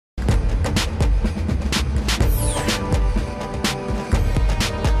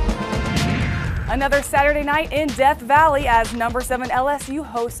Another Saturday night in Death Valley as number 7 LSU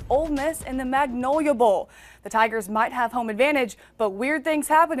hosts Ole Miss in the Magnolia Bowl. The Tigers might have home advantage, but weird things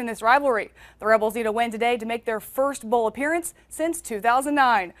happen in this rivalry. The Rebels need a win today to make their first bowl appearance since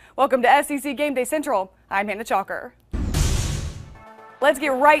 2009. Welcome to SEC Game Day Central. I'm Hannah Chalker. Let's get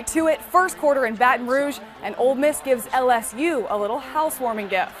right to it. First quarter in Baton Rouge, and Ole Miss gives LSU a little housewarming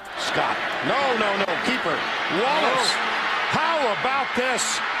gift. Scott. No. Keeper. Wallace. How about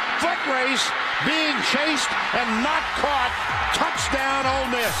this? Foot race, being chased and not caught. Touchdown, Ole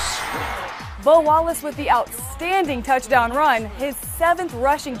Miss. Bo Wallace with the outstanding touchdown run, his 7th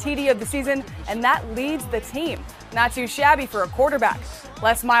rushing TD of the season, and that leads the team. Not too shabby for a quarterback.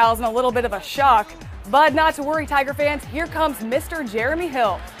 Les Miles in a little bit of a shock. But not to worry, Tiger fans, here comes Mr. Jeremy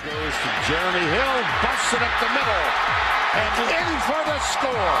Hill. Goes to Jeremy Hill, busts it up the middle, and in for the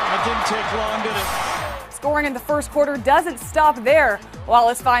score. That didn't take long, did it? Scoring in the first quarter doesn't stop there.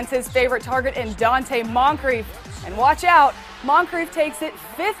 Wallace finds his favorite target in Dante Moncrief. And watch out, Moncrief takes it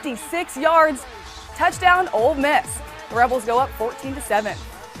 56 yards. Touchdown, Ole Miss. The Rebels go up 14-7.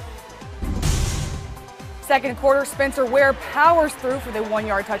 Second quarter, Spencer Ware powers through for the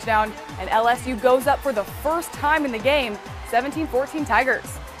 1-yard touchdown, and LSU goes up for the first time in the game, 17-14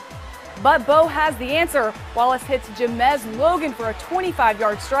 Tigers. But Bo has the answer. Wallace hits Jamez Logan for a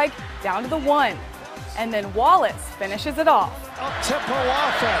 25-yard strike down to the 1. And then Wallace finishes it off. Up-tempo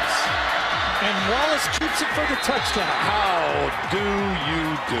offense, and Wallace keeps it for the touchdown. How do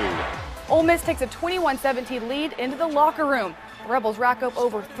you do? Ole Miss takes a 21-17 lead into the locker room. The Rebels rack up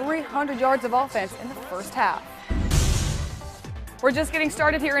over 300 yards of offense in the first half. We're just getting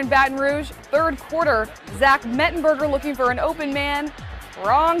started here in Baton Rouge. Third quarter, Zach Mettenberger looking for an open man.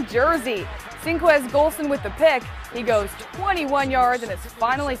 Wrong jersey. Cinquez Golson with the pick. He goes 21 yards and it's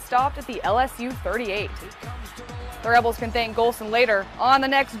finally stopped at the LSU 38. The Rebels can thank Golson later. On the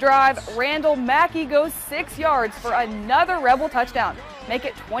next drive, Randall Mackey goes 6 yards for another Rebel touchdown. Make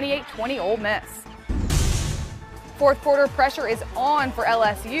it 28-20 Ole Miss. Fourth quarter pressure is on for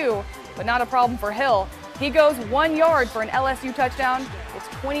LSU, but not a problem for Hill. He goes 1 yard for an LSU touchdown. It's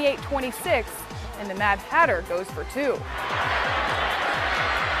 28-26, and the Mad Hatter goes for 2.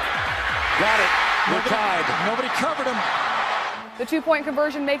 Got it. We're tied. Nobody covered him. The 2-point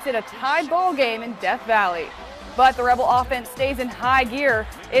conversion makes it a tied ball game in Death Valley. But the Rebel offense stays in high gear.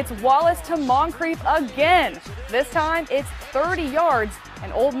 It's Wallace to Moncrief again. This time it's 30 yards,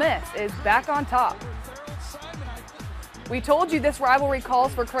 and Ole Miss is back on top. We told you this rivalry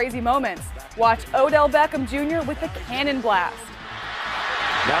calls for crazy moments. Watch Odell Beckham Jr. with the cannon blast.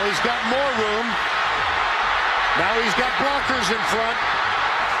 Now he's got more room. Now he's got blockers in front.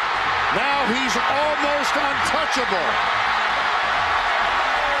 Now he's almost untouchable.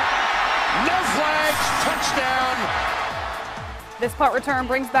 No flags, touchdown. This punt return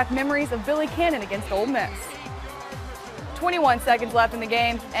brings back memories of Billy Cannon against Ole Miss. 21 seconds left in the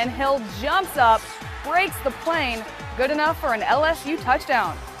game, and Hill jumps up, breaks the plane. Good enough for an LSU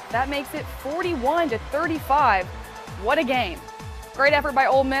touchdown. That makes it 41-35. What a game. Great effort by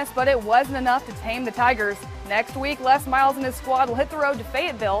Ole Miss, but it wasn't enough to tame the Tigers. Next week, Les Miles and his squad will hit the road to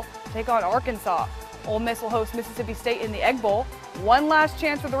Fayetteville to take on Arkansas. Ole Miss will host Mississippi State in the Egg Bowl. One last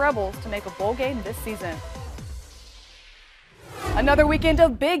chance for the Rebels to make a bowl game this season. Another weekend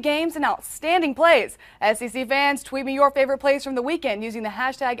of big games and outstanding plays. SEC fans, tweet me your favorite plays from the weekend using the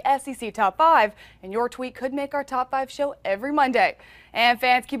hashtag SEC Top 5, and your tweet could make our Top 5 show every Monday. And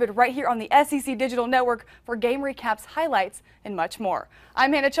fans, keep it right here on the SEC Digital Network for game recaps, highlights, and much more.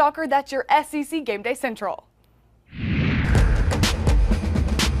 I'm Hannah Chalker. That's your SEC Game Day Central.